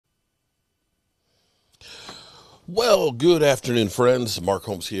Well, good afternoon, friends. Mark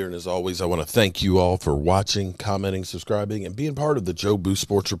Holmes here, and as always, I want to thank you all for watching, commenting, subscribing, and being part of the Joe Boo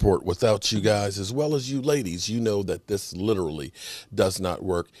Sports Report. Without you guys, as well as you ladies, you know that this literally does not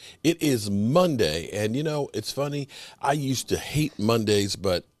work. It is Monday, and it's funny. I used to hate Mondays,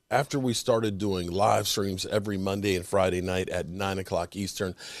 but after we started doing live streams every Monday and Friday night at 9 o'clock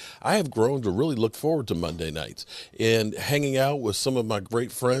Eastern, I have grown to really look forward to Monday nights and hanging out with some of my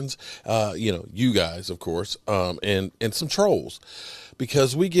great friends, you guys, of course, and some trolls,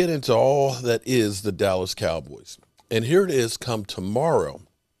 because we get into all that is the Dallas Cowboys. And here it is come tomorrow.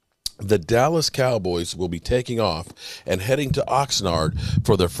 The Dallas Cowboys will be taking off and heading to Oxnard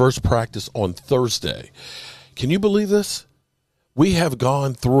for their first practice on Thursday. Can you believe this? We have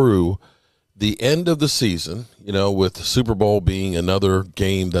gone through the end of the season, with the Super Bowl being another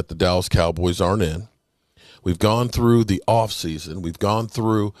game that the Dallas Cowboys aren't in. We've gone through the offseason. We've gone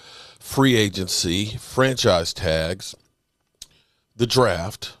through free agency, franchise tags, the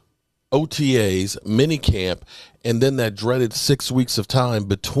draft, OTAs, minicamp, and then that dreaded 6 weeks of time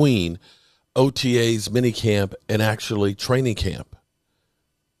between OTAs, minicamp, and actually training camp.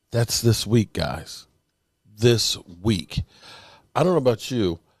 That's this week, guys. This week. I don't know about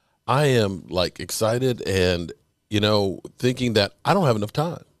you. I am excited and, thinking that I don't have enough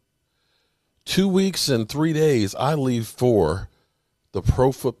time. 2 weeks and 3 days, I leave for the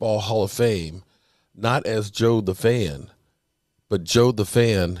Pro Football Hall of Fame, not as Joe the fan, but Joe the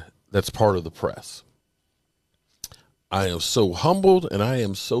fan that's part of the press. I am so humbled and I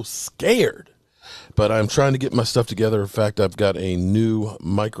am so scared, but I'm trying to get my stuff together. In fact, I've got a new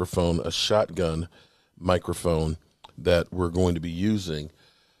microphone, a shotgun microphone that we're going to be using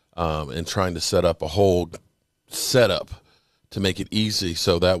and trying to set up a whole setup to make it easy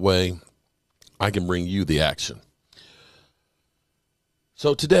so that way I can bring you the action.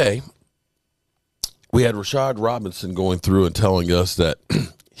 So today we had Rashad Robinson going through and telling us that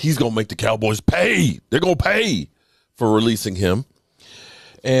he's going to make the Cowboys pay. They're going to pay for releasing him.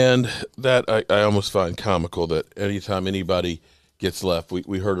 And that I almost find comical that anytime anybody gets left.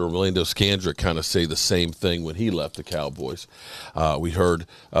 We heard Orlando Scandrick kind of say the same thing when he left the Cowboys. We heard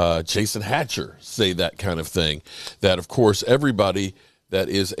Jason Hatcher say that kind of thing, that, of course, everybody that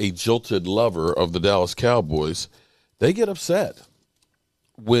is a jilted lover of the Dallas Cowboys, they get upset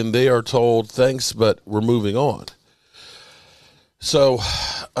when they are told, thanks, but we're moving on. So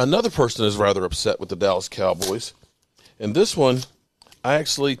another person is rather upset with the Dallas Cowboys, and this one I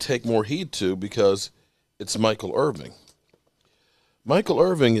actually take more heed to because it's Michael Irvin. Michael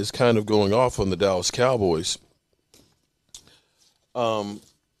Irvin is kind of going off on the Dallas Cowboys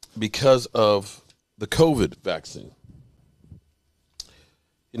because of the COVID vaccine.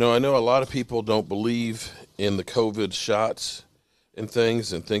 I know a lot of people don't believe in the COVID shots and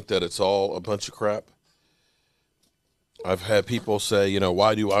things and think that it's all a bunch of crap. I've had people say,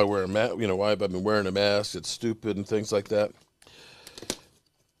 why do I wear a mask? Why have I been wearing a mask? It's stupid and things like that.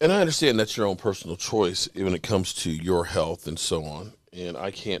 And I understand that's your own personal choice when it comes to your health and so on. And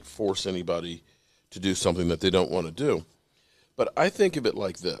I can't force anybody to do something that they don't want to do. But I think of it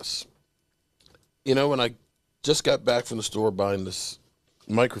like this. When I just got back from the store buying this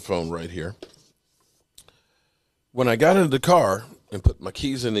microphone right here, when I got into the car and put my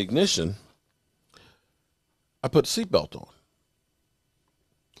keys in the ignition, I put a seatbelt on.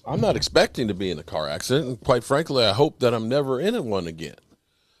 I'm not expecting to be in a car accident. And quite frankly, I hope that I'm never in one again.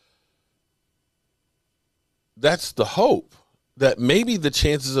 That's the hope, that maybe the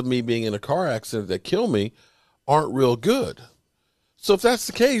chances of me being in a car accident that kill me aren't real good. So if that's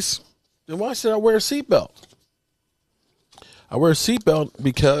the case, then why should I wear a seatbelt? I wear a seatbelt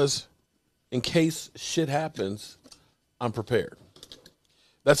because in case shit happens, I'm prepared.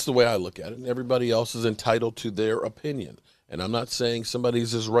 That's the way I look at it. And everybody else is entitled to their opinion. And I'm not saying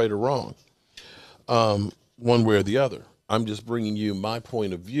somebody's is right or wrong, one way or the other. I'm just bringing you my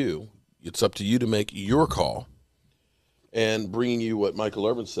point of view. It's up to you to make your call, and bringing you what Michael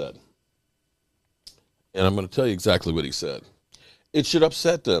Irvin said. And I'm going to tell you exactly what he said. It should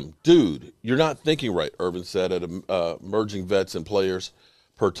upset them. Dude, you're not thinking right, Irvin said at Merging Vets and Players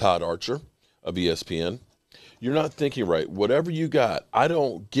per Todd Archer of ESPN. You're not thinking right. Whatever you got, I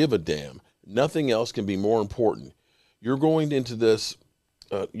don't give a damn. Nothing else can be more important. You're going into this,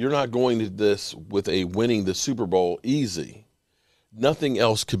 you're not going to this with a winning the Super Bowl easy. Nothing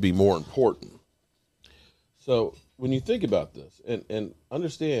else could be more important. So when you think about this and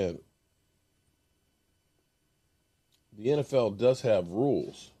understand, the NFL does have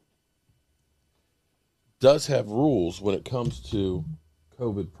rules. When it comes to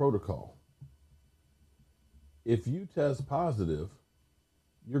COVID protocol. If you test positive,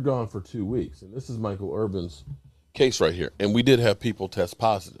 you're gone for 2 weeks. And this is Michael Irvin's case right here. And we did have people test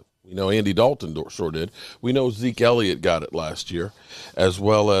positive. We know Andy Dalton sure did. We know Zeke Elliott got it last year, as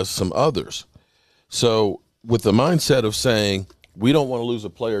well as some others. So with the mindset of saying we don't want to lose a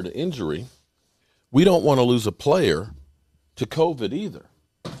player to injury, we don't want to lose a player to COVID either.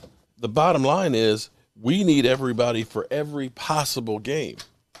 The bottom line is we need everybody for every possible game.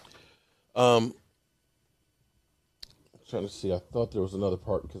 I'm trying to see. I thought there was another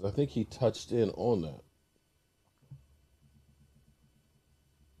part because I think he touched in on that.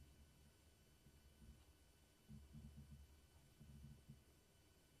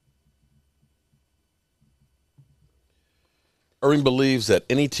 Irving believes that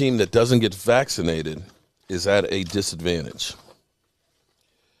any team that doesn't get vaccinated is at a disadvantage.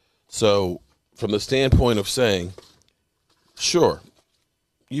 So from the standpoint of saying, sure,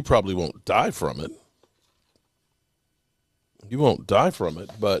 you probably won't die from it. You won't die from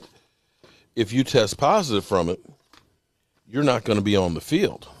it, but if you test positive from it, you're not going to be on the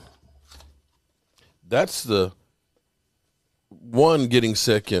field. That's the one. Getting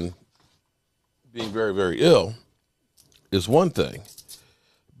sick and being very, very ill is one thing,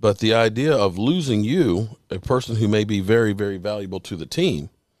 but the idea of losing you, a person who may be very, very valuable to the team,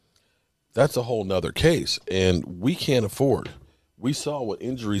 that's a whole nother case, and we can't afford. We saw what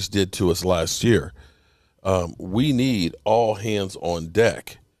injuries did to us last year. We need all hands on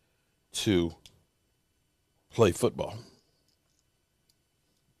deck to play football.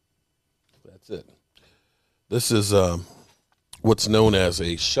 That's it. This is what's known as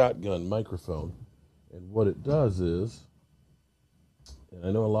a shotgun microphone, and what it does is, and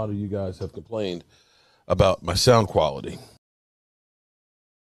I know a lot of you guys have complained about my sound quality.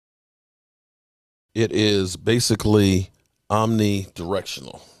 It is basically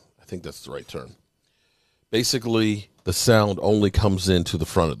omnidirectional. I think that's the right term. Basically, the sound only comes into the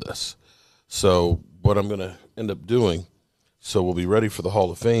front of this. So what I'm going to end up doing, so we'll be ready for the Hall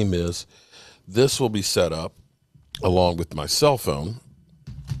of Fame, is this will be set up along with my cell phone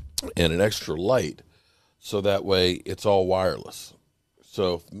and an extra light, so that way it's all wireless.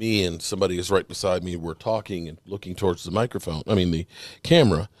 So if me and somebody is right beside me, we're talking and looking towards the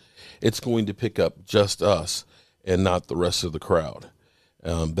camera, it's going to pick up just us and not the rest of the crowd.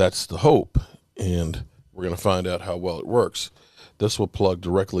 That's the hope, and we're going to find out how well it works. This will plug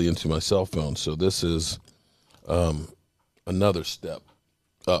directly into my cell phone, so this is another step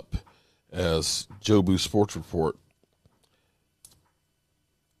up as Joe Boo Sports Report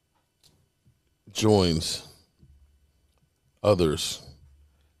joins others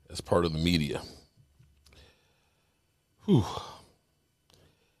as part of the media. Whew.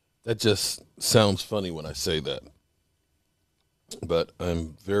 That just sounds funny when I say that. But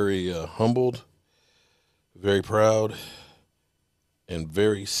I'm very humbled, very proud, and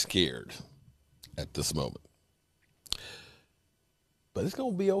very scared at this moment. But it's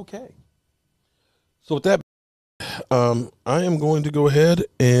going to be okay. So with that, I am going to go ahead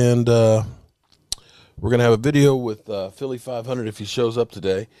and we're going to have a video with Philly 500 if he shows up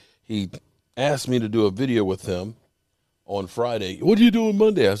today. He asked me to do a video with him on Friday. What are you doing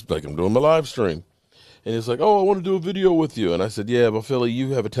Monday? I was like, I'm doing my live stream. And he's like, oh, I want to do a video with you. And I said, yeah, but Philly,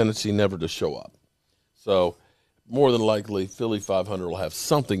 you have a tendency never to show up. So more than likely, Philly 500 will have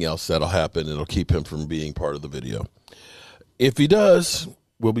something else that'll happen. It'll keep him from being part of the video. If he does,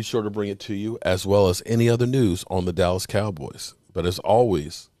 we'll be sure to bring it to you, as well as any other news on the Dallas Cowboys. But as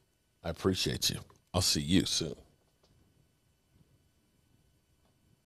always, I appreciate you. I'll see you soon.